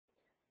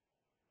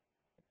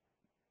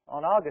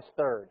On August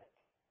 3rd,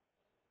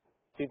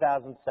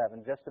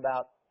 2007, just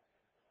about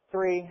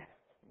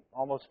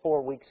almost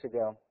 4 weeks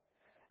ago,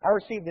 I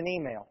received an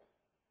email,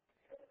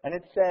 and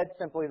it said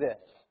simply this: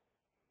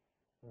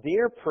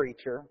 "Dear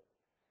preacher,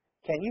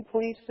 can you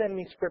please send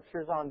me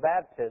scriptures on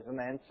baptism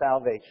and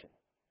salvation?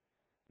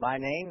 My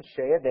name is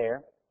Shay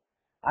Adair.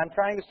 I'm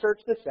trying to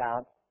search this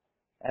out,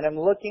 and I'm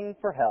looking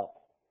for help.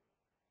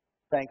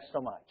 Thanks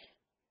so much."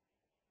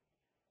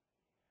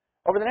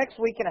 Over the next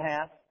week and a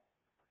half,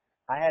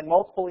 I had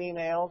multiple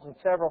emails and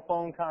several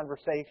phone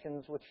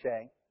conversations with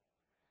Shay.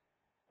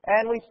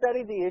 And we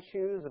studied the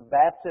issues of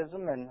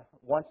baptism and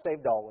once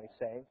saved, always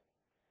saved.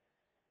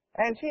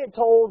 And she had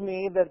told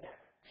me that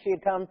she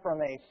had come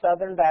from a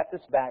Southern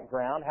Baptist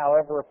background.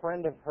 However, a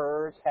friend of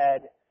hers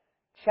had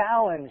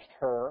challenged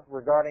her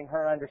regarding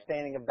her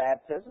understanding of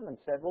baptism and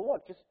said, "Well,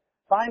 look, just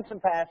find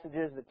some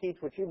passages that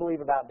teach what you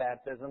believe about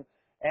baptism,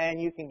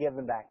 and you can give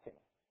them back to me."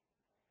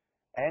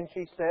 And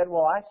she said,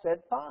 "Well," I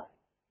said, "fine,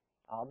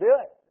 I'll do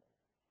it."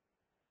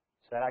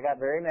 Said I got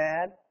very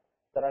mad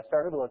that I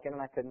started looking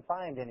and I couldn't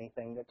find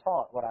anything that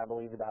taught what I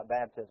believed about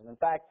baptism. In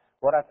fact,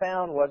 what I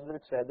found was that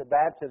it said that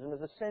baptism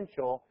is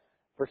essential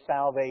for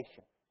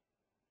salvation.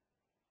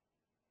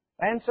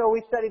 And so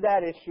we studied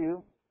that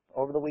issue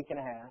over the week and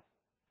a half.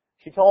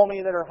 She told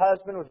me that her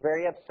husband was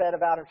very upset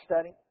about her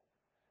study.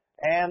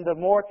 And the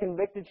more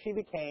convicted she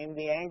became,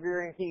 the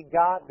angrier he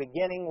got,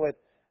 beginning with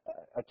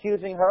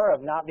accusing her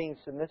of not being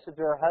submissive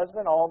to her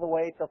husband, all the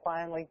way to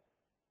finally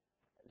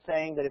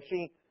saying that if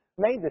she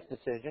made this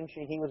decision,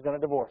 he was going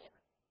to divorce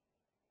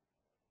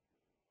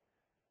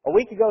her. A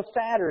week ago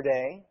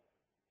Saturday,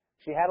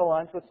 she had a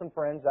lunch with some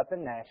friends up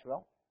in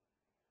Nashville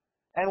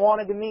and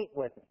wanted to meet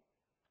with me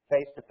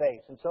face to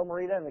face. And so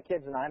Marita and the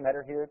kids and I met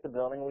her here at the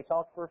building. We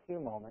talked for a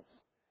few moments,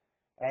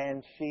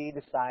 and she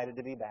decided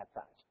to be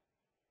baptized.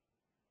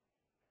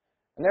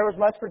 And there was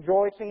much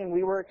rejoicing, and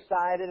we were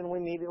excited, and we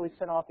immediately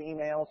sent off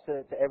emails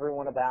to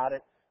everyone about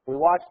it. We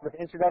watched the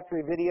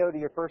introductory video to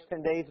Your First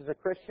 10 Days as a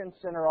Christian,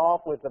 sent her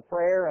off with a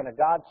prayer and a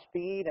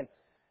Godspeed, and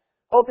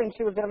hoping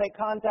she was going to make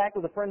contact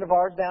with a friend of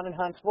ours down in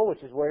Huntsville,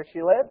 which is where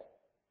she lived,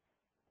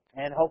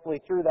 and hopefully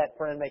through that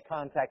friend make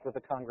contact with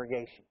the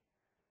congregation.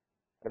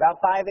 At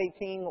about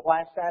 5:18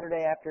 last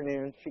Saturday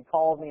afternoon, she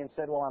called me and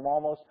said, "Well, I'm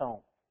almost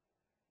home.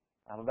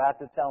 I'm about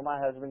to tell my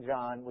husband,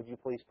 John, would you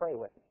please pray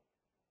with me?"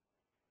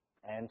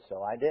 And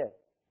so I did.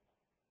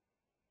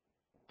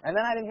 And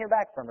then I didn't hear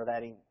back from her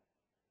that evening.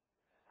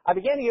 I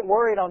began to get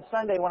worried on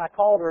Sunday when I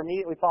called her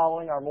immediately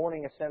following our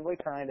morning assembly,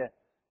 trying to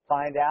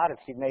find out if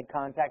she'd made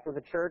contact with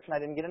the church, and I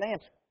didn't get an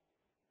answer.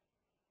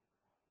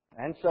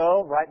 And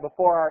so, right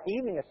before our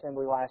evening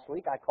assembly last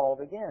week, I called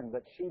again,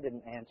 but she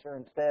didn't answer.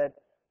 Instead,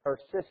 her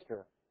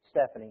sister,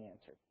 Stephanie,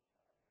 answered.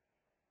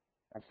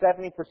 And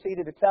Stephanie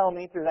proceeded to tell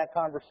me through that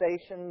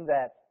conversation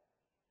that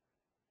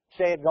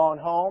Shay had gone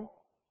home,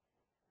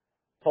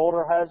 told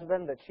her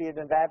husband that she had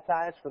been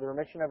baptized for the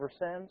remission of her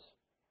sins,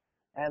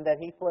 and that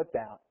he flipped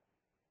out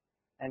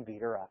and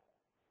beat her up.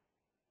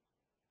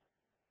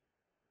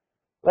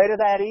 Later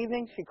that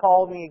evening, she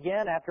called me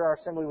again after our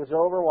assembly was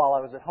over while I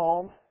was at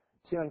home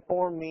to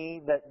inform me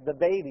that the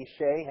baby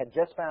Shay had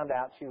just found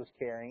out she was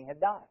carrying had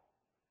died.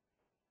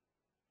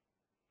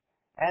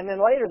 And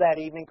then later that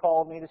evening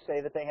called me to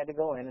say that they had to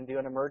go in and do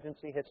an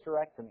emergency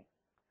hysterectomy,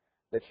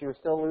 that she was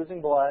still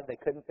losing blood, they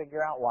couldn't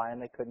figure out why, and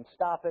they couldn't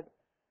stop it,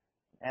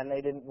 and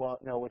they didn't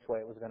know which way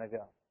it was going to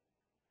go.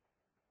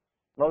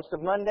 Most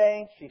of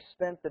Monday, she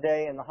spent the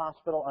day in the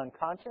hospital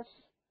unconscious,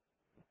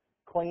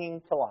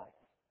 clinging to life.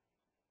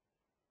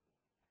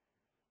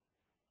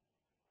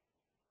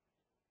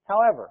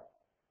 However,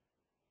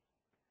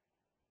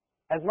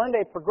 as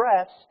Monday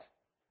progressed,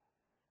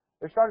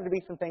 there started to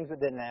be some things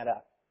that didn't add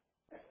up.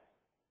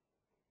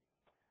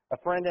 A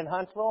friend in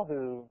Huntsville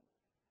who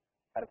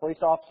had a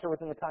police officer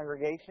within the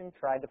congregation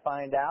tried to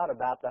find out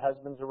about the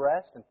husband's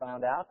arrest and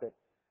found out that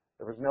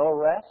there was no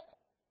arrest,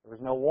 there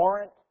was no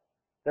warrant,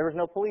 there was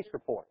no police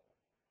report,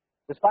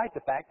 despite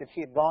the fact that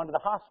she had gone to the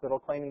hospital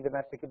claiming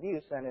domestic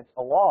abuse, and it's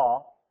a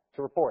law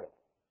to report it.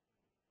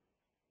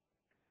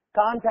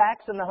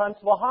 Contacts in the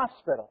Huntsville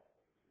hospital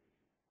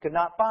could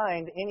not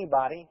find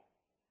anybody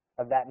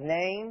of that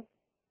name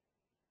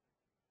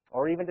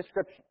or even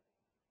description.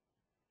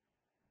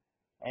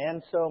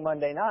 And so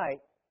Monday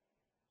night,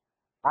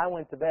 I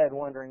went to bed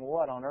wondering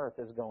what on earth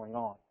is going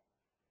on.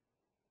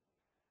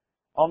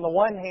 On the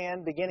one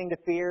hand, beginning to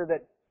fear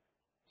that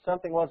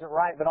something wasn't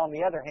right, but on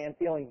the other hand,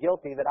 feeling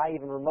guilty that I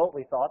even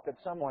remotely thought that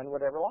someone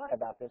would ever lie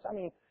about this. I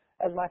mean,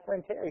 as my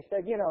friend Terry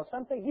said, you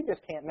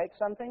just can't make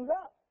some things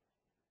up.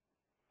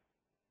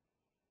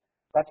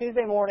 By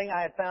Tuesday morning,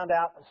 I had found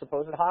out a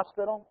supposed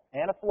hospital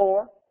and a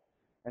floor,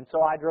 and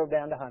so I drove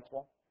down to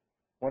Huntsville,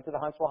 went to the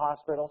Huntsville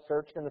hospital,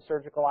 searched in the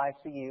surgical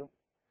ICU,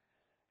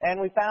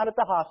 and we found at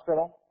the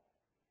hospital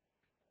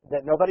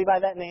that nobody by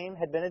that name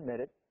had been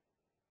admitted,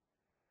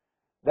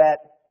 that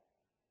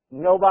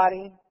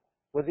nobody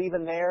was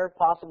even there,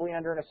 possibly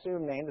under an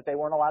assumed name that they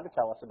weren't allowed to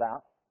tell us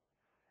about,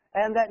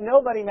 and that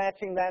nobody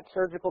matching that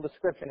surgical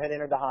description had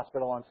entered the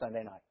hospital on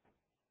Sunday night.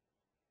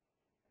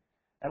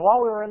 And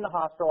while we were in the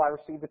hospital, I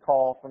received a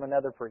call from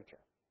another preacher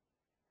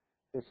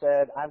who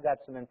said, I've got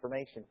some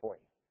information for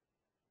you.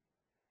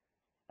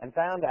 And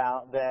found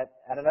out that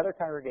at another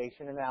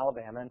congregation in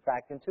Alabama, in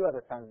fact, in two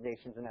other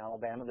congregations in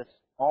Alabama, this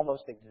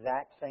almost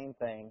exact same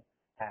thing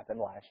happened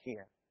last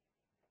year.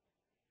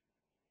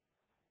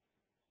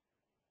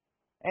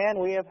 And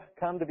we have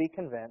come to be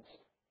convinced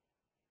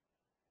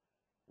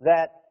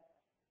that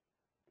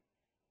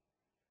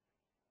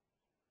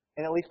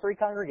in at least three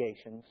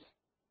congregations,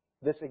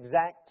 this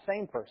exact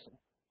same person,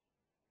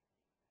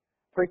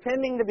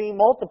 pretending to be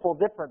multiple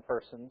different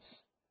persons,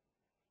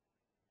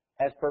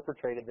 has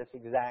perpetrated this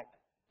exact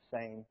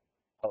same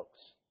hoax.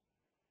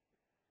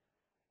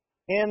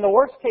 In the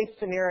worst case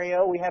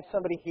scenario, we have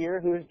somebody here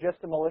who is just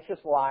a malicious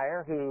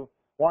liar who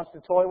wants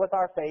to toy with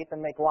our faith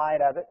and make light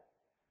of it,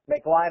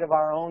 make light of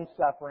our own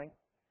suffering,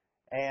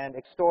 and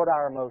extort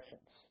our emotions.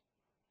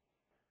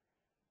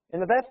 In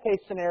the best case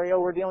scenario,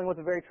 we're dealing with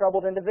a very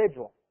troubled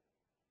individual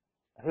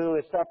who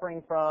is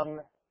suffering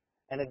from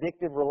an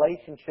addictive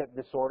relationship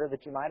disorder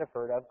that you might have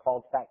heard of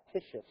called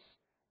factitious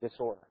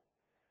disorder.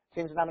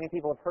 Seems not many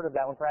people have heard of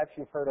that one. Perhaps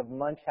you've heard of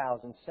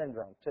Munchausen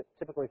syndrome.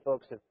 Typically,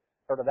 folks have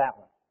heard of that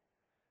one.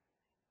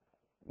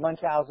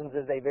 Munchausen's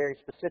is a very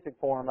specific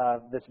form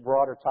of this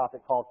broader topic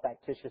called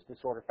factitious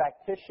disorder.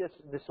 Factitious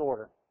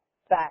disorder.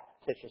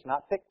 Factitious,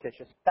 not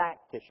fictitious.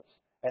 Factitious.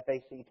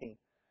 F-A-C-T.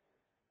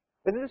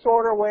 It's a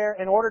disorder where,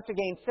 in order to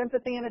gain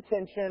sympathy and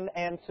attention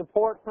and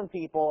support from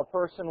people, a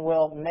person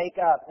will make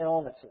up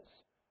illnesses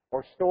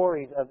or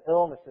stories of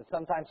illnesses,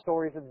 sometimes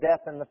stories of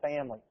death in the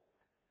family.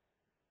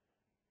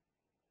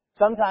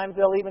 Sometimes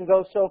they'll even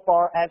go so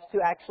far as to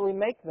actually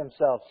make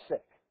themselves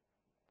sick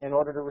in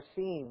order to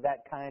receive that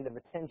kind of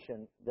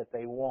attention that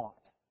they want.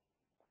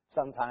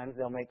 Sometimes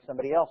they'll make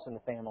somebody else in the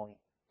family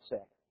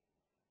sick.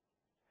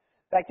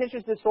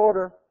 Factitious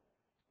disorder,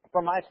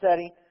 from my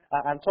study,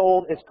 I'm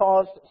told is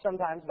caused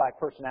sometimes by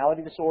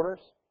personality disorders,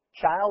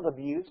 child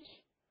abuse,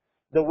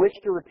 the wish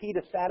to repeat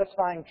a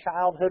satisfying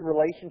childhood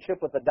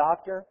relationship with a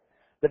doctor,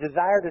 the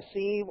desire to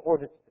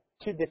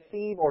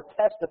deceive or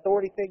test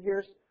authority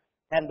figures,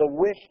 and the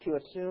wish to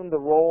assume the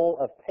role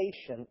of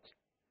patient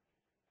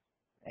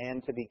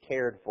and to be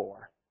cared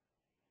for.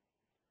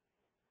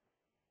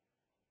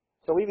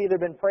 So we've either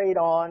been preyed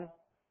on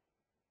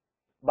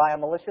by a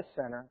malicious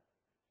sinner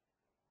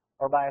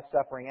or by a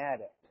suffering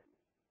addict.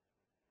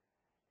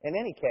 In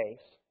any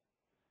case,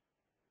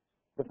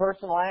 the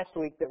person last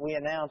week that we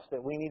announced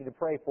that we needed to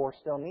pray for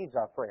still needs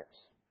our prayers.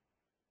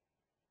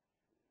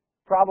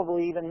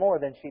 Probably even more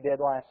than she did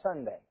last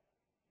Sunday,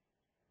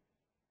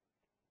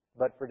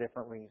 but for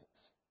different reasons.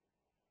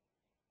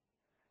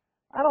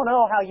 I don't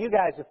know how you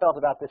guys have felt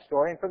about this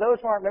story, and for those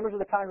who aren't members of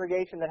the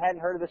congregation that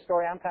hadn't heard of this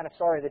story, I'm kind of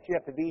sorry that you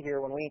have to be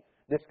here when we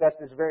discuss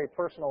this very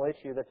personal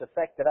issue that's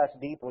affected us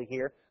deeply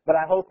here, but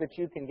I hope that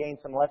you can gain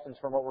some lessons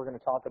from what we're going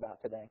to talk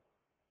about today.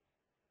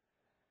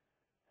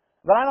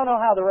 But I don't know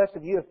how the rest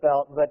of you have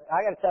felt, but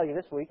I got to tell you,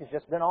 this week has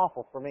just been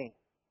awful for me.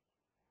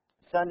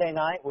 Sunday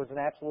night was an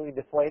absolutely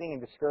deflating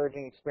and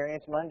discouraging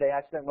experience. Monday,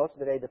 I spent most of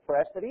the day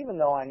depressed, but even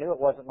though I knew it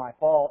wasn't my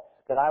fault,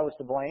 that I was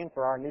to blame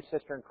for our new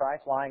sister in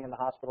Christ lying in the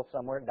hospital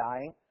somewhere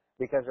dying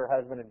because her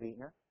husband had beaten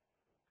her.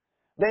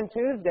 Then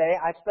Tuesday,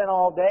 I spent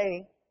all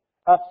day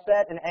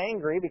upset and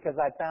angry because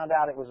I found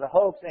out it was a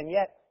hoax, and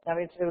yet,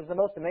 it was the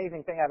most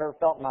amazing thing I've ever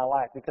felt in my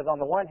life, because on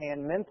the one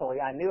hand, mentally,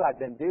 I knew I'd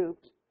been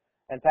duped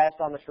and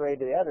passed on the charade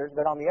to the others,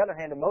 but on the other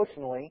hand,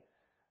 emotionally,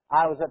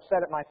 I was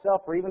upset at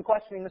myself for even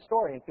questioning the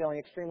story and feeling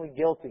extremely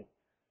guilty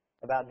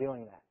about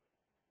doing that.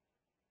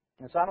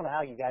 And so I don't know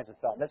how you guys have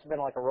felt. This has been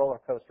like a roller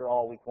coaster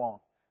all week long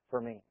for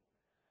me.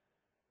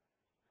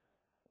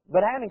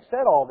 But having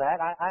said all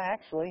that, I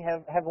actually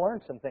have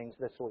learned some things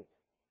this week.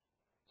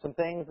 Some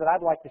things that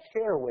I'd like to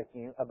share with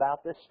you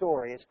about this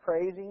story, as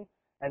crazy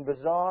and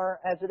bizarre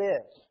as it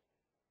is.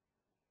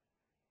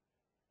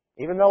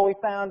 Even though we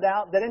found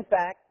out that, in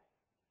fact,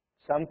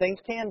 some things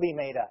can be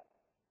made up.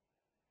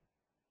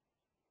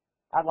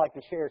 I'd like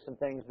to share some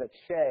things that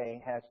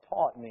Shay has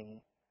taught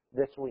me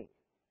this week.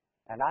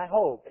 And I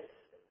hope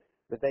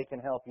that they can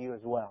help you as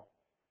well.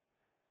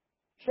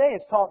 Shay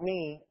has taught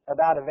me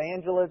about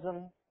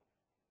evangelism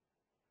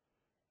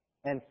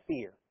and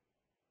fear.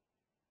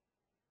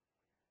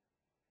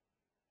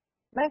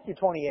 Matthew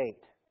 28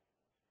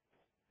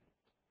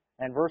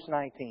 and verse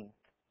 19.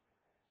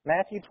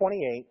 Matthew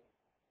 28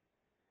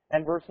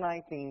 and verse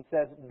 19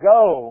 says,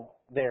 "Go,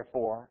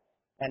 therefore,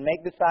 and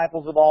make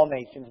disciples of all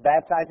nations,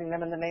 baptizing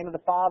them in the name of the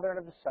Father and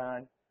of the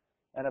Son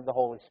and of the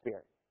Holy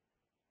Spirit."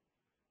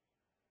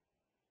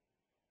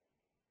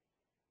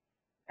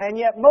 And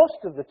yet,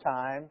 most of the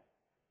time,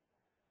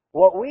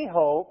 what we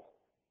hope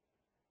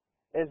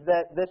is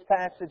that this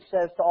passage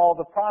says to all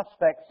the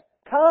prospects,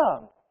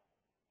 "Come,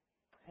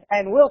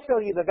 and we'll show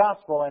you the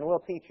gospel, and we'll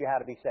teach you how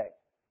to be saved."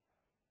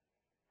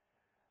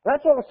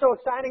 That's what was so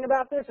exciting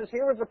about this, is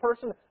here was a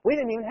person, we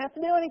didn't even have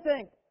to do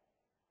anything.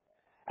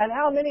 And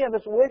how many of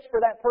us wish for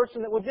that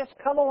person that would just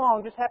come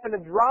along, just happen to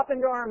drop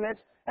into our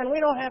midst, and we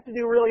don't have to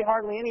do really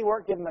hardly any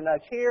work, give them a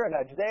nudge here, a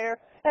nudge there,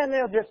 and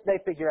they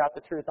figure out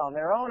the truth on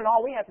their own, and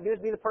all we have to do is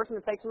be the person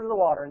that takes them into the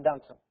water and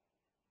dunks them.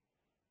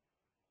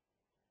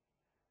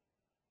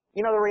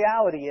 You know, the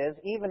reality is,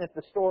 even if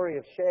the story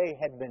of Shay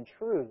had been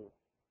true,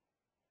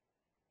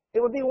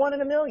 it would be 1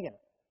 in a million.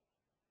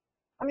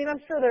 I mean, I'm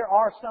sure there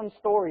are some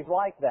stories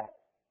like that.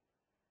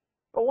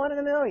 But 1 in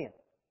a million.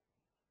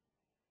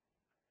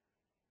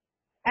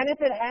 And if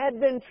it had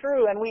been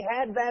true and we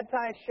had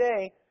baptized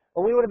Shay,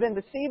 well, we would have been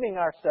deceiving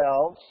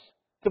ourselves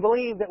to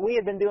believe that we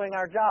had been doing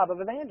our job of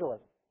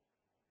evangelism.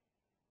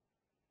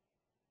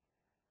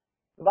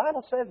 The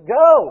Bible says,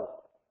 go!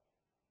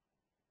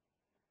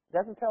 It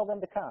doesn't tell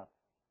them to come.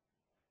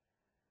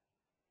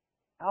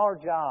 Our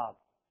job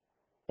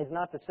is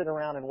not to sit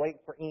around and wait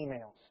for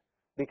emails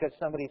because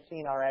somebody's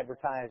seen our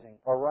advertising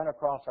or run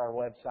across our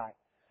website.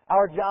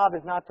 Our job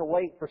is not to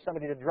wait for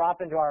somebody to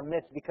drop into our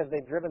midst because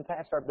they've driven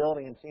past our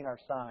building and seen our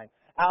sign.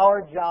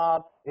 Our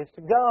job is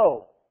to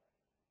go.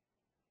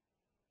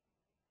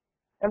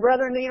 And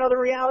brethren, you know, the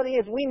reality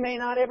is we may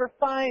not ever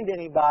find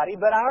anybody,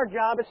 but our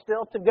job is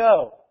still to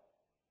go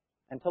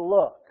and to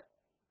look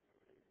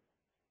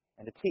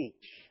and to teach.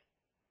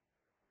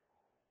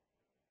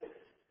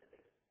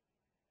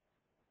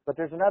 But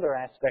there's another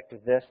aspect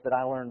of this that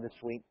I learned this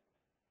week.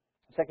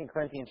 2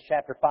 Corinthians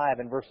chapter 5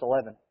 and verse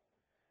 11.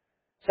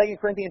 2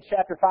 Corinthians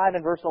chapter 5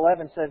 and verse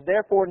 11 says,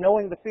 therefore,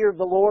 knowing the fear of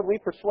the Lord, we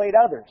persuade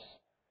others.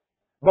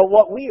 But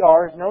what we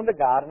are is known to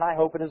God, and I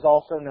hope it is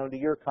also known to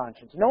your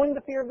conscience. Knowing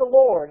the fear of the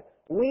Lord,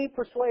 we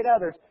persuade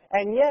others.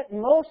 And yet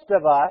most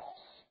of us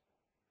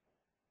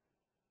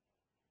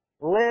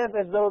live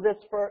as though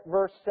this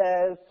verse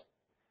says,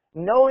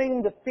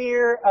 knowing the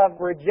fear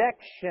of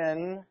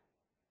rejection,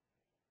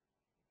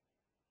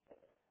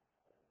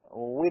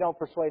 we don't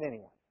persuade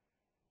anyone.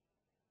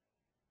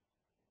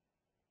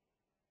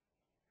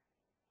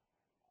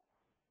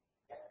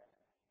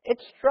 It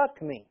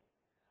struck me.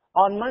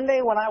 On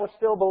Monday, when I was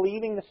still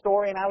believing the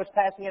story and I was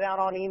passing it out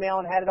on email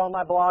and had it on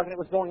my blog and it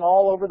was going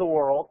all over the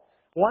world,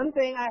 one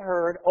thing I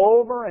heard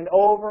over and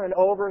over and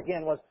over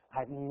again was,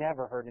 I've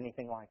never heard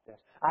anything like this.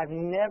 I've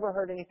never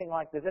heard anything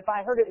like this. If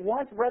I heard it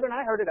once, brethren,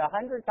 I heard it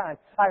 100 times.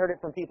 I heard it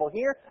from people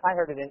here. I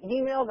heard it in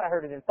emails. I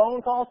heard it in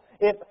phone calls.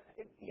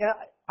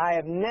 I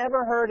have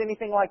never heard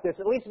anything like this,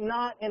 at least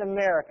not in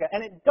America.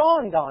 And it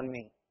dawned on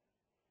me.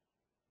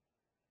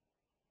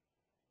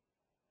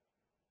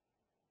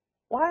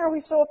 Why are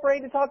we so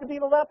afraid to talk to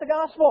people about the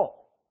gospel?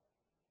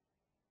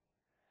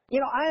 You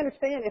know, I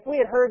understand if we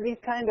had heard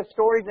these kind of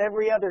stories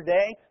every other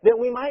day, that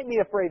we might be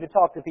afraid to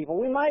talk to people.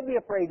 We might be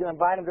afraid to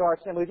invite them to our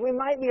assemblies. We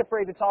might be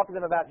afraid to talk to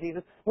them about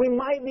Jesus. We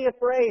might be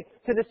afraid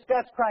to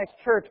discuss Christ's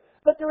church.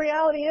 But the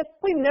reality is,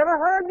 we've never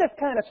heard this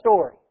kind of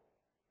story.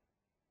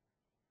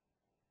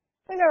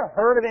 We've never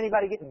heard of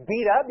anybody getting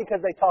beat up because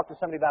they talked to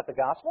somebody about the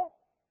gospel.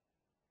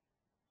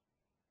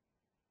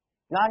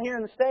 Not here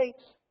in the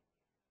States.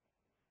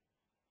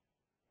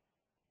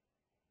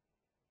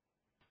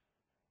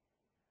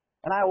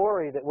 And I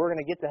worry that we're going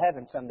to get to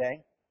heaven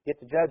someday, get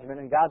to judgment,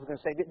 and God's going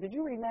to say, did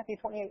you read Matthew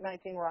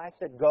 28:19 where I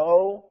said,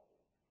 go?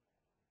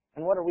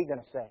 And what are we going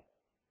to say?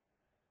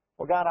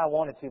 Well, God, I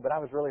wanted to, but I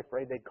was really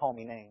afraid they'd call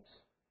me names.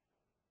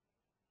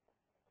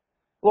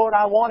 Lord,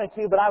 I wanted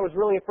to, but I was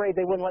really afraid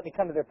they wouldn't let me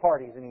come to their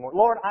parties anymore.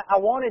 Lord, I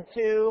wanted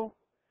to,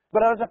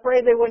 but I was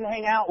afraid they wouldn't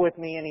hang out with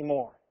me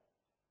anymore.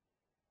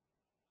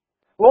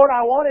 Lord,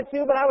 I wanted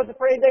to, but I was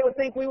afraid they would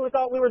think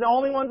thought we were the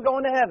only ones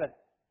going to heaven.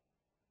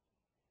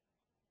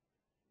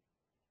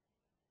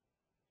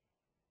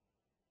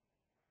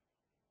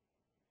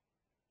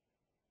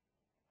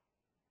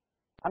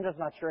 I'm just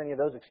not sure any of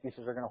those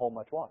excuses are going to hold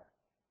much water.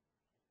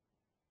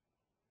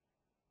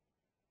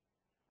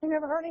 We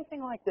never heard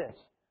anything like this.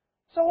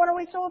 So what are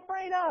we so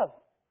afraid of?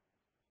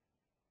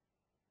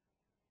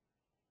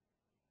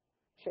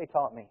 Shay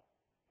taught me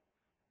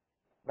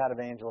about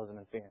evangelism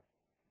and fear.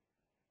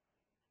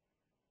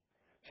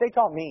 Shay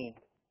taught me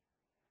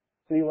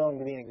to be willing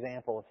to be an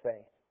example of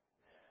faith.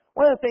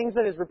 One of the things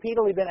that has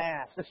repeatedly been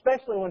asked,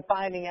 especially when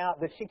finding out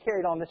that she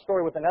carried on this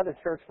story with another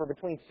church for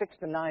between 6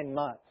 to 9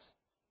 months,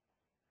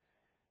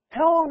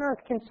 how on earth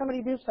can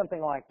somebody do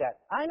something like that?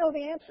 I know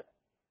the answer.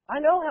 I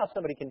know how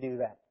somebody can do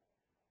that.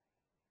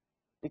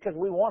 Because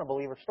we want to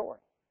believe her story.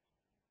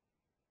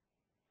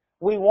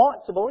 We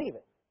want to believe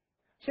it.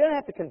 She didn't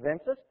have to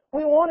convince us.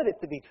 We wanted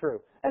it to be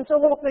true. And so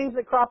little things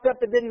that cropped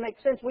up that didn't make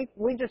sense,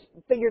 we just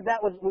figured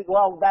that'll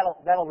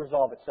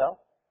resolve itself.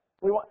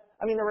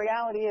 The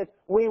reality is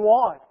we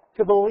want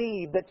to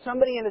believe that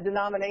somebody in a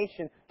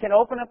denomination can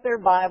open up their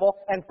Bible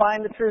and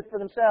find the truth for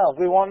themselves.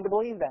 We wanted to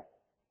believe that.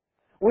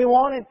 We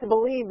wanted to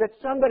believe that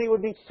somebody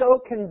would be so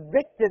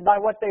convicted by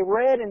what they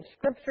read in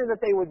Scripture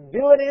that they would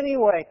do it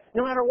anyway,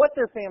 no matter what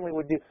their family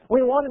would do.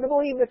 We wanted to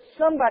believe that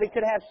somebody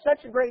could have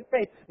such a great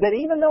faith that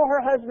even though her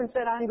husband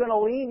said, I'm going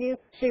to leave you,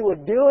 she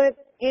would do it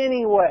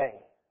anyway.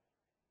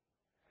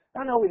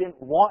 I know we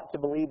didn't want to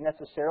believe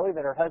necessarily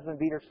that her husband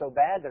beat her so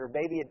bad that her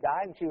baby had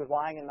died and she was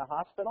lying in the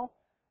hospital.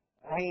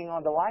 hanging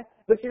on to life.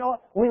 But you know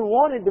what? We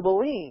wanted to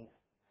believe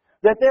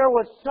that there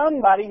was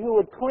somebody who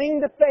would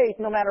cling to faith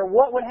no matter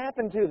what would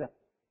happen to them.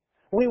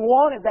 We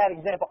wanted that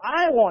example.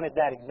 I wanted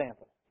that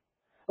example.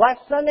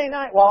 Last Sunday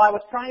night, while I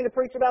was trying to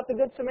preach about the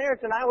Good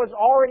Samaritan, I was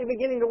already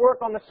beginning to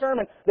work on the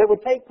sermon that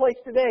would take place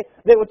today,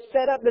 that would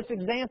set up this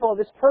example of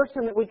this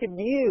person that we could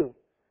view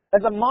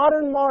as a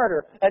modern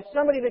martyr, as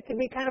somebody that could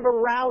be kind of a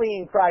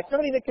rallying cry,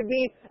 somebody that could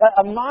be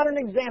a modern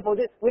example.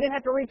 We didn't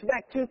have to reach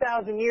back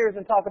 2,000 years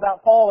and talk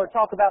about Paul or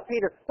talk about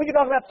Peter. We could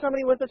talk about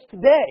somebody with us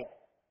today.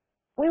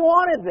 We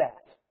wanted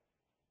that.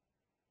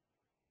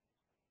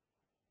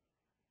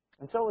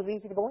 And so it was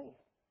easy to believe.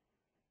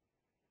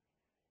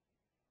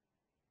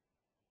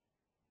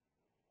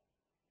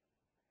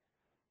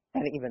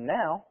 And even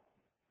now,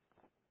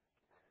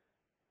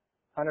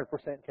 100%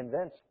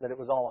 convinced that it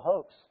was all a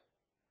hoax.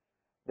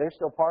 There's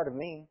still part of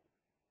me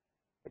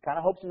that kind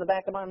of hopes in the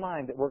back of my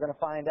mind that we're going to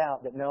find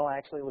out that no,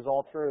 actually it was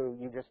all true,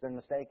 you've just been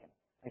mistaken.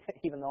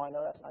 Even though I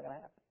know that's not going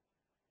to happen.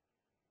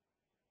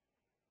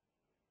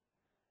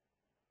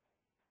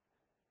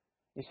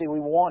 You see, we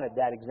wanted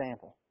that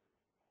example.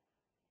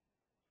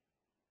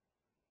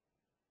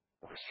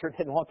 We sure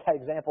didn't want that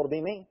example to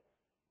be me.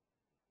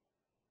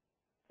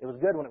 It was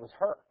good when it was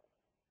her.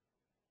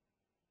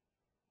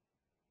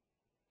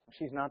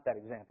 She's not that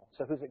example.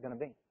 So who's it going to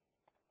be?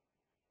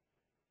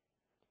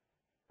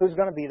 Who's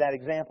going to be that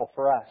example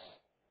for us?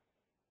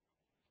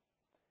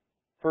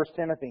 1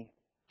 Timothy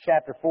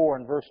chapter 4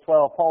 and verse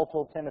 12, Paul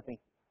told Timothy,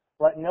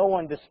 "Let no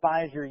one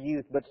despise your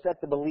youth, but set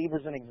the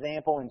believers an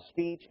example in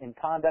speech, in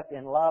conduct,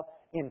 in love,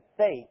 in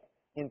faith,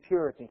 in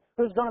purity."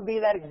 Who's going to be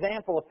that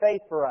example of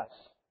faith for us?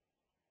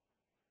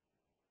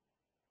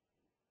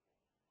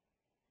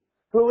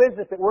 Who is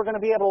it that we're going to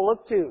be able to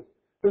look to?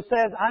 Who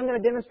says, I'm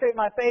going to demonstrate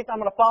my faith, I'm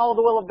going to follow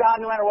the will of God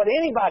no matter what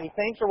anybody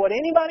thinks or what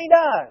anybody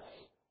does?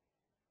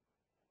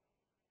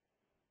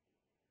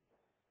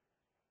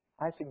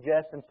 I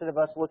suggest instead of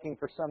us looking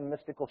for some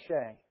mystical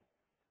shay,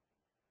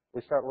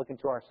 we start looking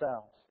to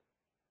ourselves.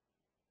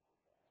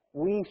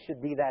 We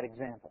should be that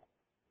example.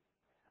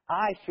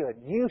 I should,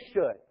 you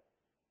should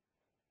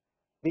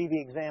be the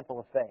example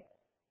of faith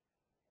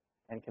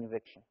and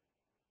conviction.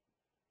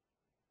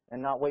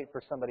 And not wait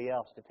for somebody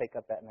else to take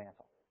up that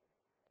mantle.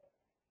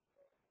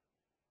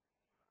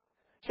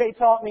 Shay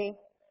taught me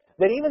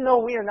that even though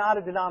we are not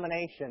a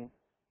denomination,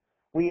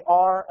 we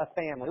are a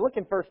family. Look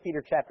in 1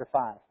 Peter chapter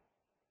 5.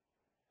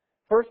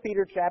 1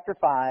 Peter chapter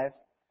 5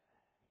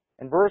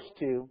 and verse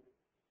 2,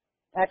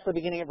 actually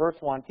beginning at verse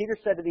 1, Peter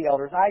said to the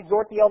elders, "I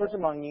exhort the elders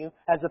among you,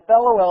 as a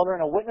fellow elder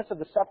and a witness of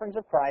the sufferings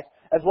of Christ,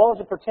 as well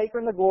as a partaker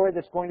in the glory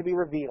that's going to be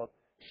revealed.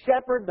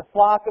 Shepherd the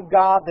flock of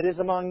God that is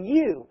among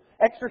you,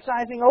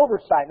 exercising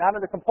oversight, not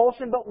under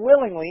compulsion, but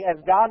willingly, as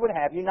God would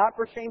have you, not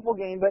for shameful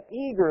gain, but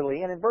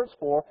eagerly." And in verse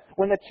 4,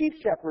 "When the chief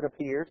shepherd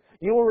appears,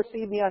 you will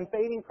receive the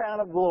unfading crown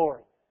of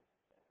glory."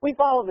 We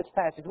follow this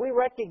passage. We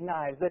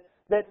recognize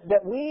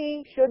that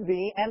we should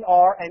be and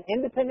are an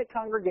independent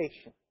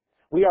congregation.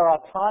 We are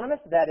autonomous,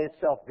 that is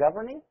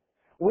self-governing.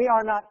 We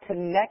are not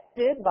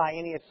connected by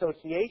any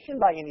association,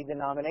 by any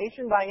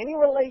denomination, by any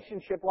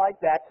relationship like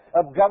that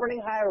of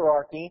governing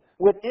hierarchy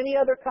with any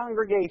other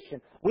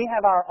congregation. We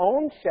have our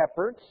own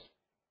shepherds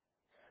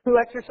who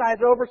exercise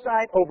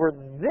oversight over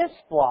this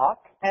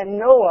flock and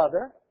no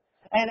other,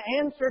 and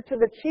answer to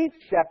the chief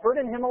shepherd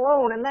and him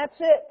alone, and that's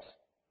it.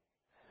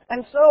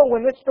 And so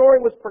when this story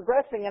was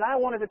progressing and I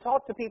wanted to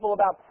talk to people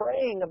about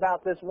praying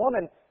about this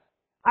woman,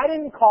 I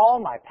didn't call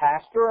my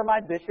pastor or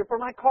my bishop or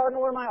my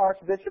cardinal or my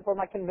archbishop or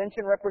my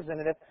convention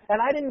representative, and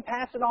I didn't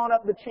pass it on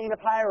up the chain of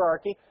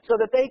hierarchy so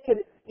that they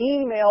could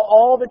email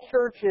all the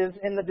churches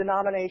in the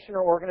denomination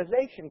or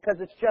organization,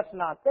 because it's just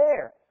not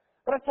there.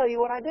 But I'll tell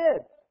you what I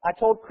did. I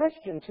told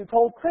Christians who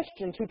told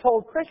Christians who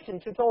told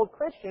Christians who told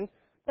Christians,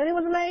 and it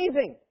was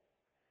amazing.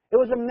 It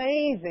was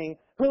amazing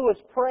who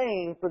was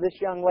praying for this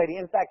young lady.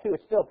 In fact, who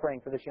is still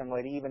praying for this young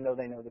lady, even though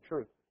they know the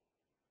truth.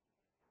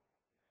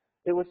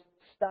 It was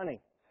stunning.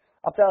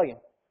 I'll tell you.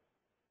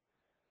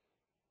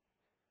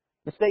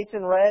 The states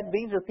in red,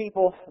 these are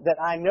people that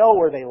I know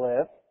where they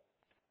live.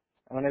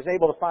 And when I was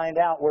able to find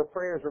out where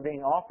prayers were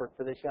being offered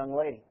for this young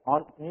lady,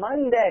 on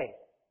Monday,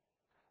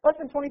 less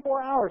than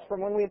 24 hours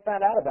from when we had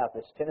found out about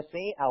this,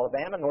 Tennessee,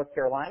 Alabama, North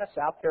Carolina,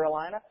 South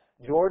Carolina,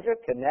 Georgia,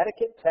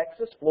 Connecticut,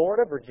 Texas,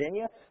 Florida,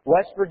 Virginia,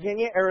 West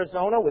Virginia,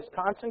 Arizona,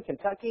 Wisconsin,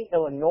 Kentucky,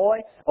 Illinois,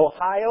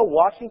 Ohio,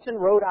 Washington,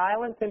 Rhode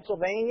Island,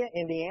 Pennsylvania,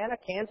 Indiana,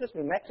 Kansas,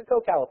 New Mexico,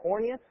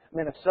 California,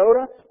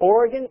 Minnesota,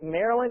 Oregon,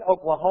 Maryland,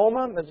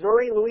 Oklahoma,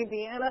 Missouri,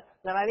 Louisiana,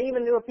 and I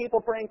even knew of people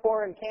praying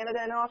for her in Canada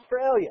and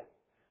Australia.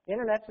 The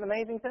Internet's an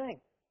amazing thing.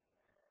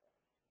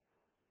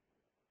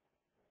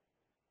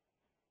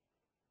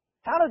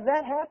 How does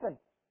that happen?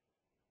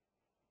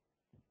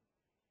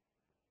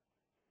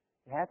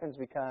 It happens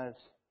because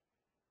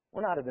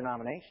we're not a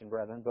denomination,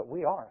 brethren, but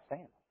we are a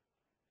family.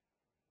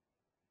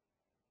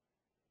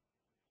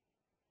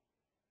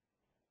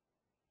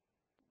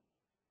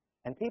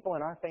 And people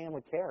in our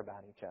family care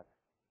about each other.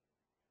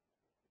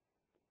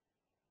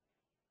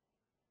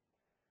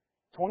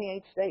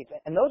 28 states.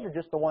 And those are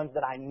just the ones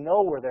that I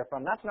know where they're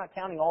from. That's not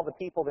counting all the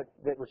people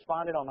that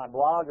responded on my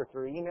blog or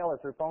through email or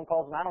through phone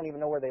calls, and I don't even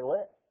know where they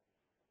live.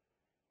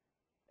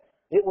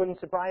 It wouldn't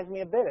surprise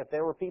me a bit if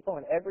there were people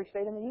in every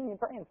state in the Union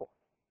praying for them.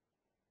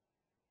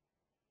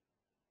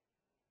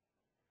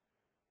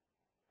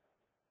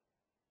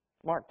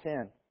 Mark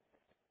 10.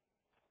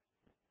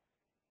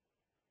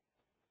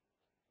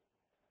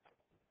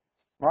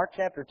 Mark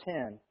chapter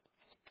 10,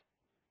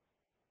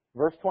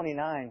 verse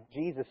 29,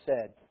 Jesus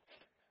said,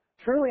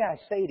 "Truly I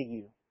say to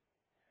you,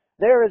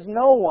 there is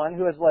no one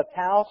who has left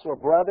house or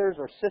brothers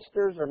or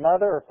sisters or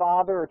mother or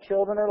father or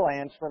children or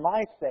lands for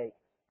my sake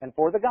and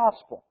for the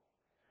gospel,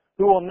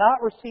 who will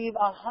not receive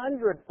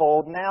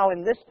 100-fold now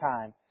in this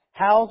time,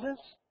 houses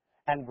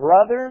and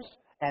brothers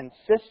and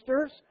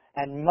sisters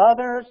and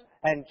mothers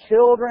and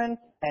children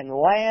and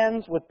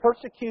lands with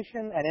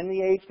persecution and in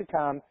the age to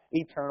come,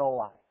 eternal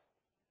life."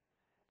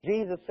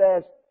 Jesus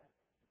says,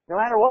 no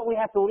matter what we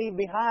have to leave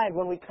behind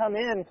when we come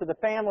into the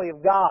family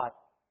of God,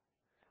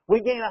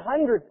 we gain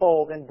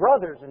 100-fold in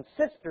brothers and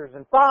sisters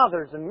and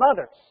fathers and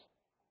mothers.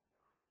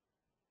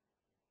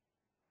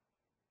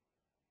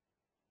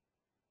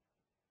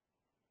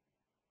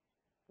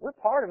 We're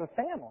part of a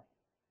family.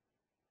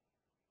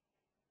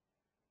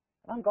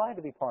 I'm glad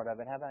to be part of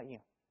it. How about you?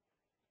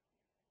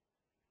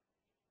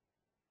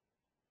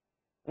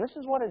 And this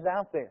is what is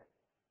out there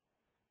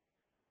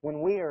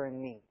when we are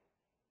in need.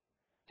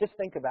 Just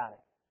think about it.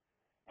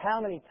 How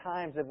many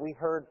times have we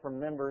heard from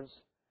members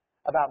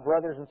about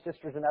brothers and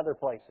sisters in other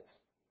places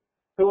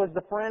who was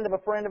the friend of a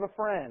friend of a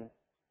friend,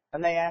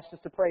 and they asked us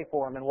to pray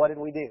for them, and what did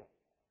we do?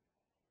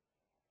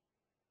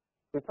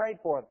 We prayed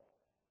for them.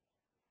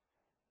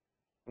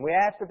 And we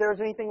asked if there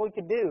was anything we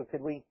could do.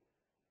 Could we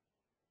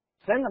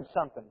send them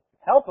something?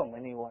 Help them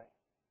in any way?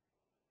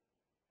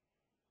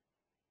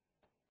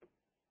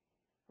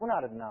 We're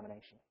not a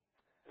denomination.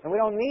 And we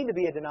don't need to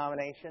be a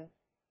denomination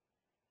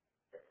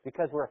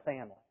because we're a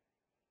family,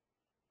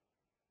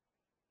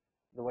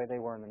 the way they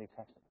were in the New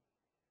Testament.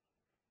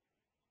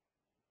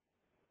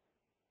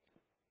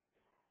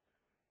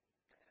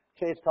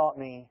 Chase taught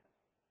me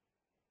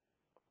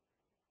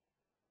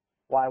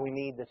why we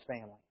need this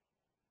family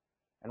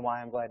and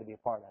why I'm glad to be a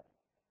part of it.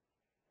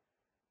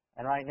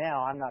 And right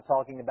now, I'm not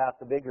talking about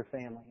the bigger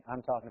family.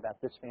 I'm talking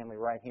about this family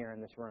right here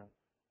in this room.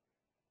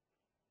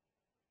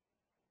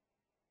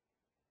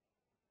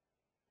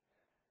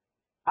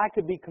 I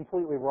could be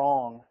completely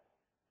wrong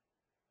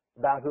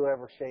about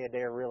whoever Shay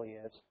Adair really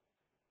is.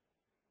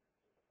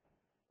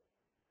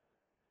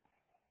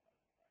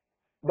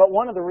 But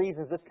one of the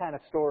reasons this kind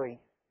of story,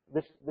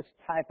 this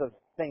type of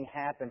thing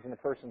happens in a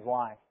person's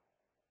life,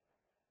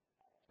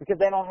 is because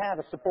they don't have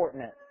a support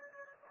net.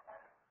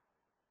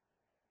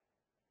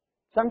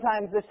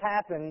 Sometimes this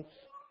happens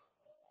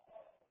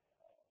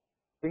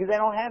because they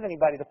don't have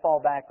anybody to fall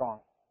back on.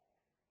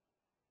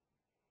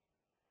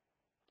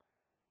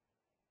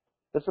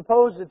 The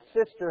supposed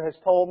sister has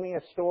told me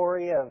a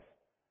story of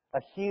a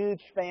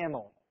huge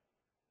family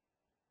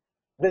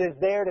that is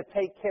there to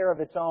take care of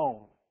its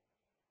own.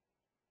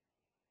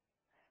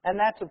 And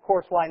that's, of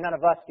course, why none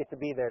of us get to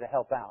be there to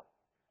help out,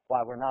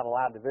 why we're not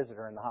allowed to visit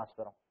her in the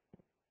hospital.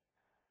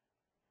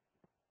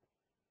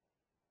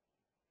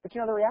 But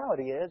you know, the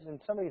reality is, when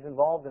somebody's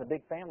involved in a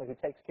big family who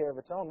takes care of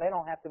its own, they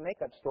don't have to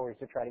make up stories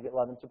to try to get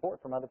love and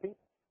support from other people.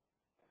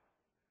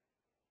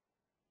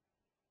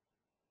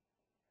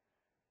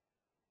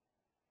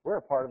 We're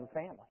a part of a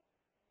family.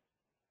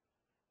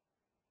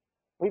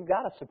 We've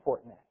got a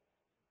support net.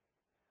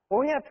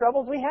 When we have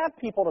troubles, we have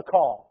people to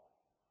call.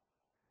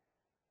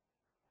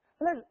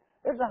 And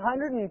there's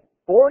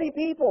 140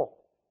 people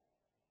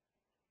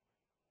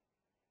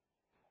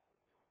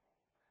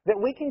that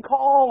we can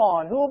call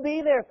on who will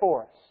be there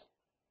for us.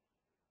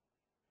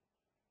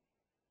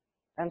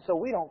 And so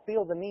we don't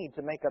feel the need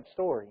to make up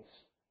stories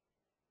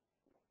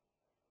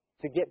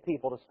to get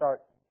people to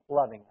start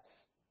loving us.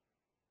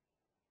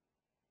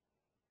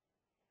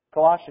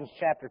 Colossians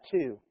chapter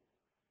 2.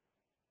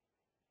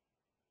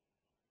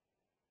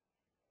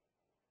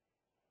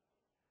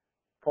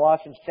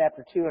 Colossians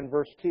chapter 2 and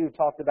verse 2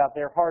 talked about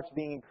their hearts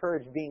being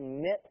encouraged,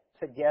 being knit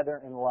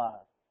together in love.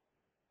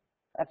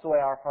 That's the way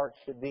our hearts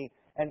should be.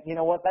 And you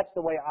know what? That's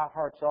the way our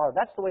hearts are.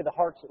 That's the way the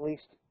hearts, at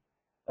least,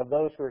 of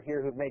those who are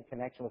here who've made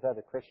connection with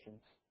other Christians.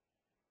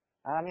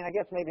 I mean, I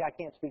guess maybe I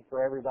can't speak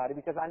for everybody,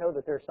 because I know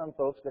that there are some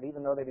folks that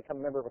even though they become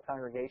a member of a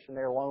congregation,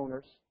 they're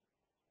loners.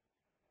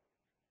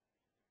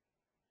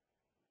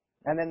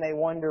 And then they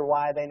wonder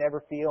why they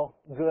never feel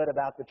good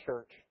about the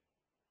church.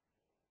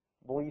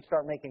 Well, you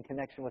start making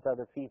connection with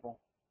other people,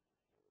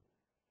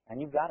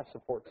 and you've got a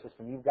support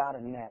system. You've got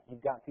a net.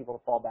 You've got people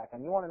to fall back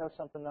on. You want to know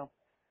something, though?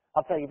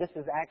 I'll tell you, this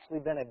has actually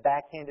been a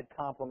backhanded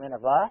compliment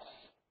of us.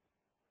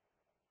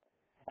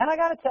 And I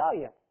got to tell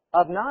you,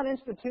 of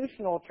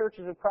non-institutional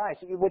churches of Christ,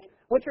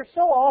 which are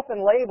so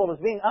often labeled as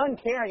being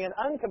uncaring and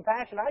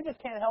uncompassionate, I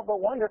just can't help but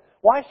wonder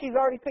why she's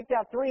already picked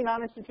out 3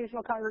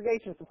 non-institutional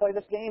congregations to play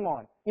this game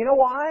on. You know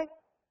why?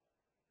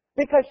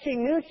 Because she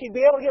knew she'd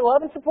be able to get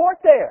love and support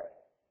there.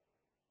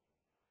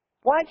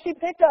 Why'd she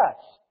pick us?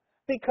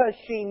 because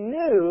she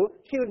knew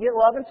she would get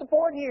love and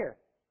support here.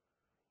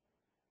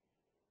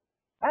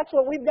 That's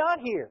what we've got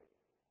here.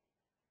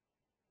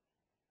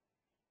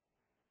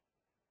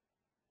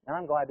 And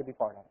I'm glad to be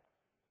part of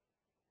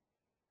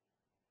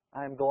it.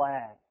 I'm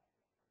glad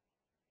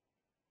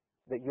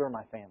that you're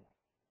my family.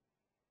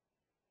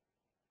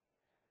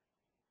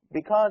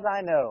 Because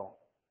I know,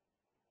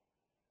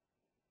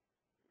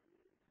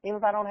 even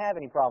if I don't have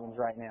any problems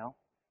right now,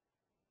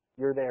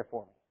 you're there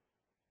for me.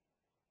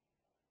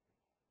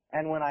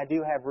 And when I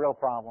do have real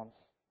problems,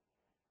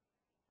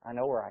 I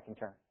know where I can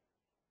turn.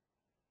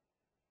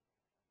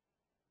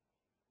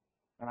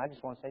 And I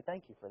just want to say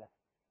thank you for that.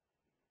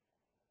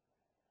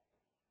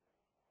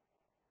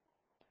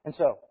 And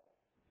so,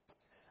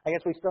 I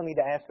guess we still need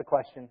to ask the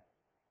question,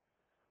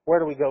 where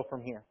do we go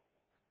from here?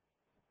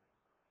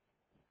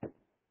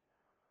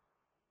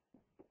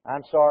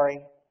 I'm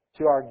sorry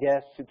to our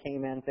guests who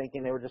came in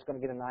thinking they were just going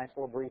to get a nice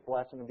little brief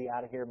lesson and be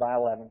out of here by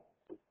 11.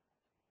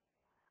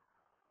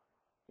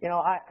 You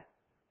know,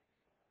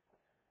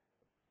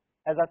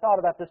 as I thought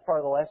about this part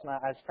of the lesson,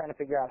 I was trying to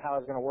figure out how I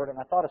was going to word it, and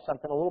I thought of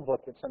something, a little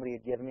book that somebody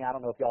had given me. I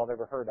don't know if y'all have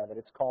ever heard of it.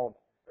 It's called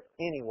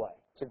Anyway.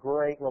 It's a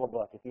great little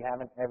book. If you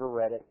haven't ever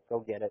read it, go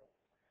get it.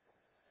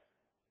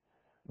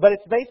 But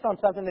it's based on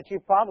something that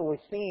you've probably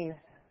seen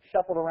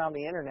shuffled around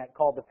the internet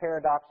called the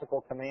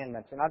Paradoxical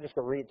Commandments. And I'll just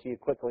go read it to you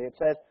quickly. It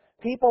says,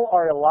 people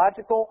are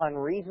illogical,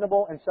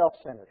 unreasonable, and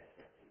self-centered.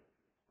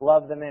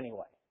 Love them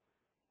anyway.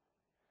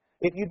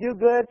 If you do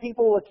good,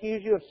 people will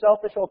accuse you of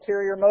selfish,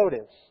 ulterior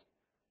motives.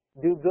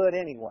 Do good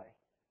anyway.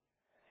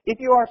 If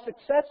you are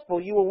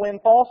successful, you will win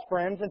false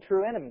friends and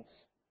true enemies.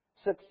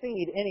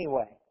 Succeed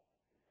anyway.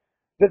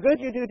 The good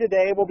you do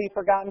today will be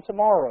forgotten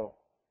tomorrow.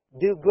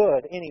 Do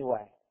good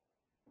anyway.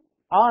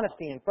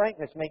 Honesty and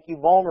frankness make you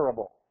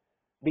vulnerable.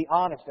 Be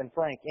honest and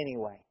frank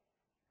anyway.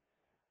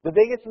 The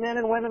biggest men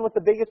and women with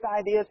the biggest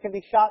ideas can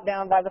be shot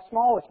down by the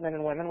smallest men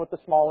and women with the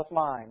smallest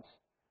minds.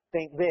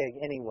 Think big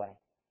anyway.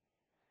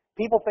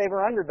 People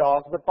favor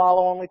underdogs but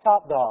follow only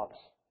top dogs.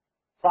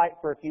 Fight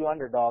for a few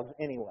underdogs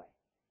anyway.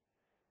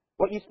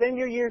 What you spend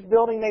your years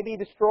building may be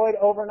destroyed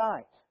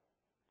overnight.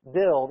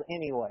 Build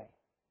anyway.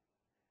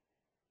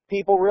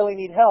 People really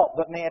need help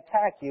but may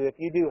attack you if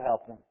you do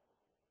help them.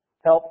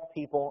 Help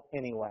people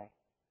anyway.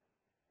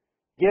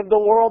 Give the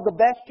world the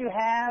best you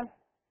have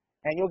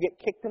and you'll get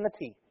kicked in the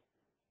teeth.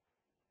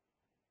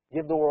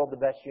 Give the world the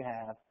best you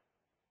have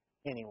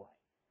anyway.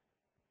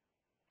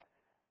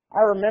 I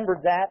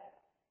remembered that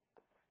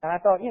and I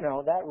thought,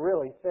 that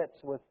really fits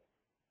with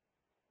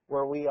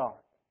where we are.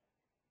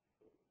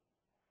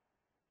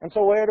 And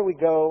so where do we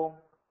go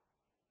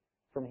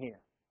from here?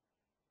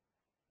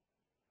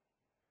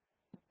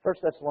 1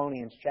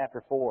 Thessalonians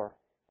chapter 4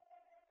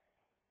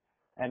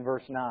 and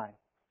verse 9.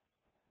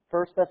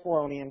 1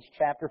 Thessalonians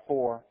chapter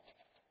 4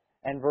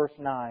 and verse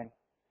 9.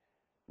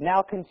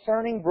 Now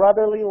concerning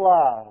brotherly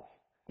love,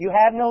 you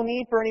have no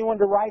need for anyone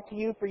to write to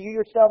you, for you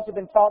yourselves have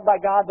been taught by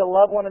God to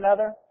love one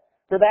another.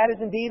 For that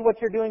is indeed what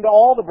you're doing to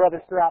all the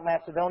brothers throughout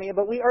Macedonia.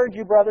 But we urge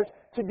you, brothers,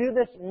 to do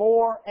this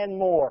more and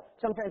more.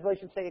 Some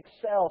translations say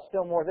excel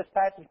still more. This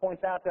passage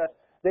points out to us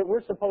that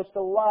we're supposed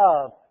to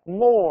love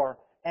more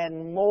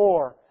and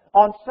more.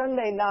 On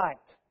Sunday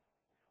night,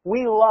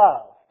 we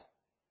loved.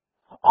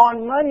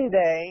 On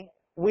Monday,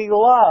 we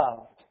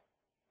loved.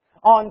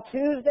 On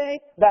Tuesday,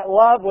 that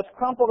love was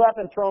crumpled up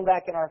and thrown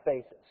back in our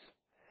faces.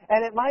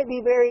 And it might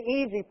be very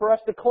easy for us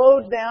to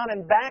close down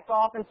and back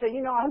off and say,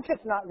 I'm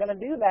just not going to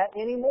do that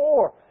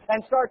anymore.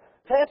 And start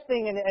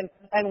testing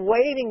and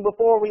waiting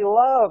before we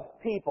love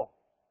people.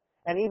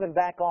 And even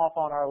back off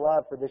on our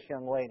love for this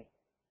young lady.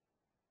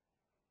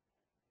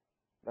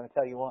 I'm going to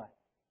tell you what.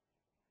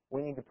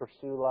 We need to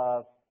pursue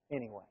love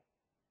anyway.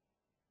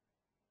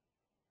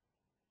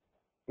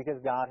 Because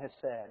God has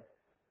said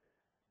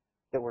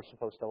that we're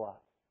supposed to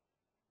love.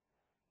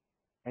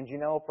 And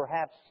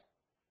perhaps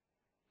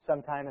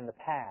sometime in the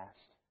past,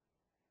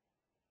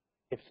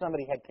 if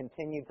somebody had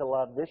continued to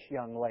love this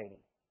young lady,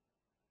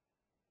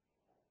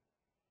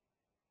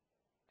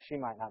 she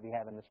might not be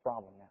having this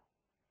problem now.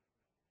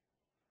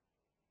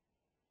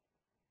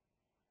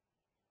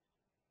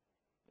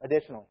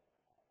 Additionally,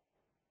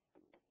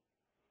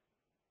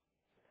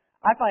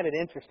 I find it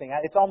interesting.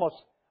 It's almost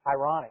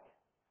ironic.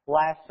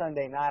 Last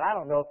Sunday night, I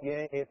don't know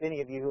if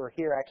any of you who are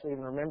here actually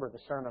even remember the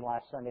sermon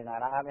last Sunday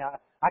night.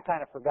 I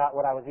kind of forgot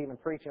what I was even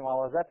preaching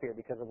while I was up here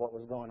because of what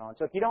was going on.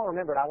 So if you don't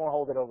remember it, I won't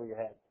hold it over your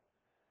head.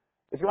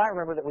 But you might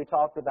remember that we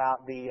talked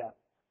about the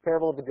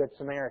parable of the Good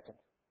Samaritan.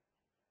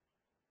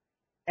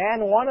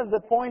 And one of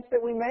the points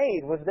that we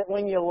made was that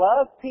when you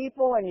love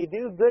people and you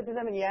do good to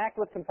them and you act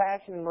with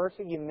compassion and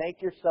mercy, you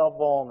make yourself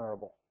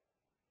vulnerable.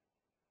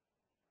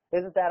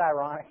 Isn't that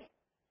ironic?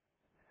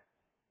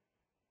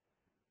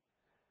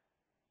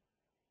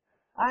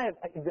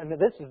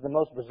 This is the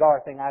most bizarre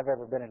thing I've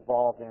ever been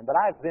involved in, but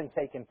I've been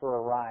taken for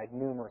a ride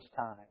numerous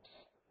times.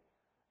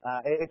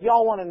 If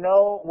y'all want to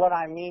know what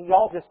I mean,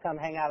 y'all just come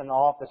hang out in the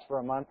office for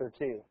a month or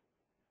two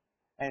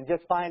and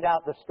just find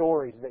out the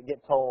stories that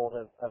get told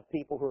of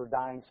people who are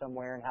dying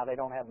somewhere and how they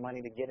don't have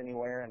money to get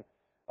anywhere and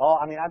Oh,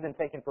 I mean, I've been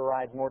taken for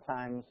rides more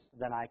times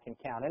than I can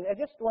count. And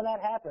just when that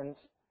happens,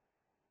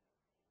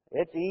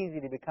 it's easy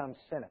to become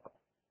cynical.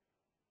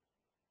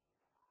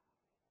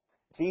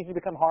 It's easy to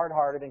become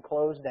hard-hearted and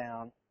close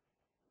down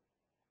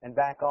and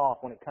back off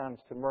when it comes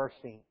to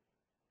mercy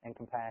and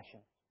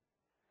compassion.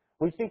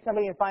 We see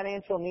somebody in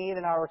financial need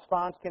and our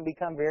response can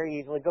become very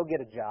easily, go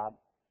get a job.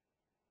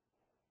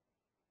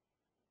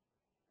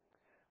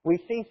 We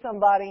see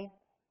somebody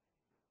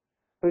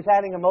who's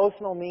having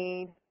emotional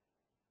need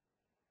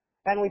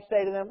and we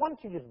say to them, why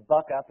don't you just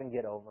buck up and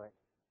get over it?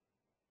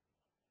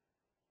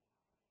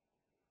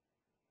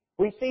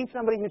 We see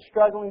somebody who's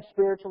struggling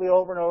spiritually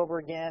over and over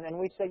again and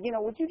we say,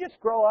 would you just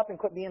grow up and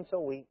quit being so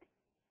weak?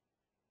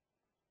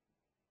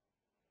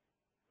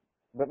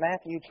 But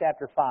Matthew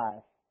chapter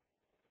 5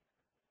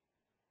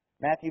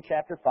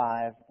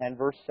 and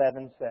verse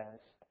 7 says,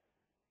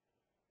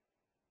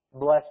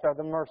 blessed are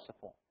the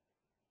merciful,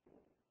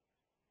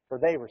 for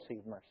they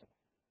receive mercy.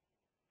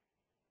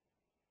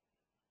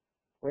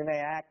 We may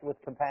act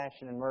with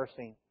compassion and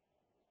mercy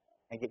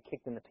and get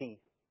kicked in the teeth,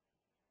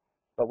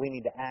 but we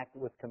need to act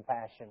with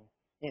compassion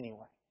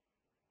anyway.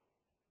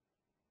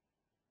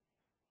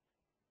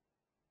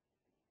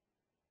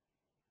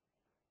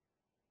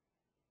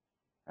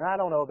 And I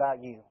don't know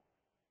about you,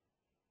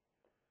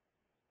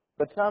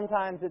 but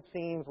sometimes it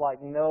seems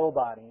like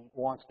nobody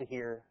wants to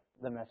hear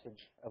the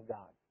message of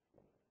God.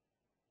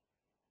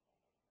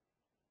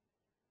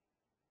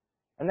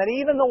 And that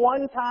even the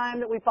one time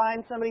that we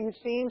find somebody who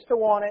seems to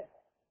want it,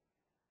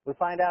 we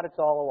find out it's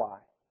all a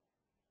lie.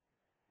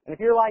 And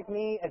if you're like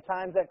me, at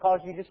times that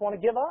causes you just want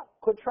to give up,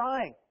 quit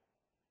trying.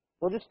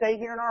 We'll just stay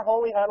here in our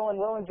holy huddle and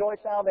we'll enjoy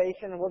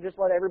salvation and we'll just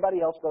let everybody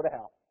else go to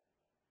hell.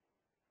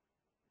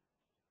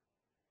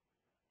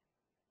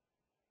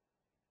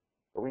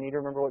 But we need to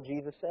remember what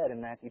Jesus said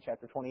in Matthew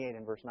chapter 28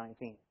 and verse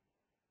 19.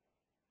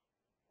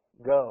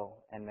 Go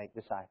and make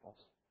disciples.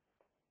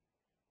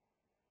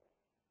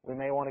 We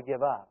may want to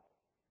give up,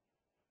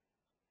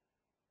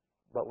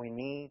 but we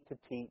need to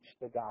teach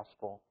the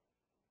gospel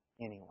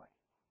anyway.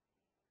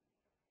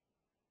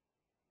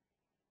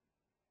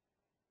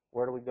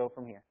 Where do we go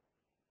from here?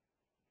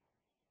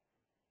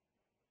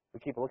 We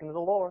keep looking to the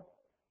Lord.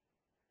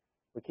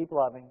 We keep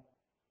loving.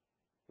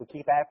 We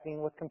keep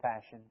acting with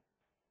compassion.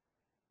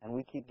 And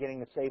we keep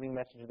getting the saving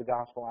message of the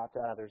gospel out to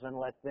others and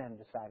let them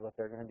decide what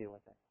they're going to do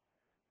with it.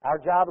 Our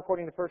job,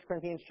 according to 1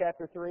 Corinthians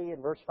chapter 3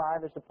 and verse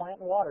 5, is to plant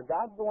and water.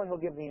 God's the one who will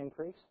give the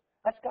increase.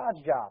 That's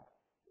God's job.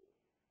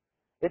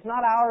 It's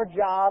not our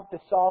job to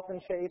soften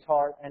Shay's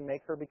heart and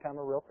make her become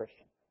a real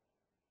Christian.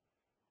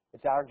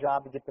 It's our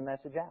job to get the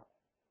message out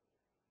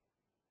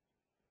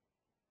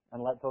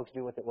and let folks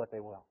do with it what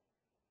they will.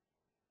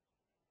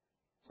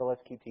 So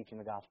let's keep teaching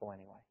the gospel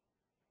anyway.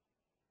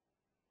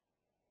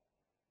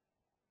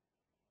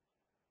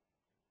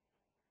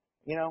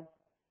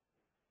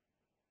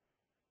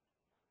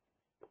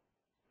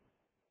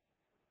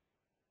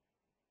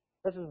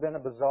 This has been a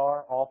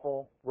bizarre,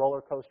 awful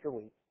roller coaster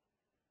week.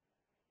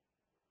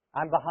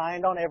 I'm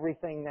behind on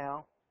everything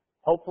now.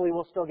 Hopefully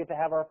we'll still get to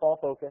have our fall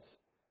focus.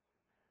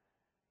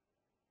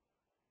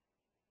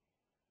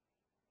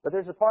 But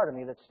there's a part of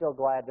me that's still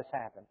glad this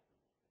happened.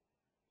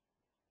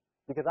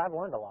 Because I've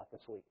learned a lot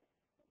this week.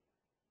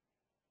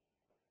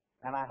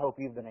 And I hope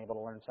you've been able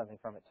to learn something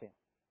from it too.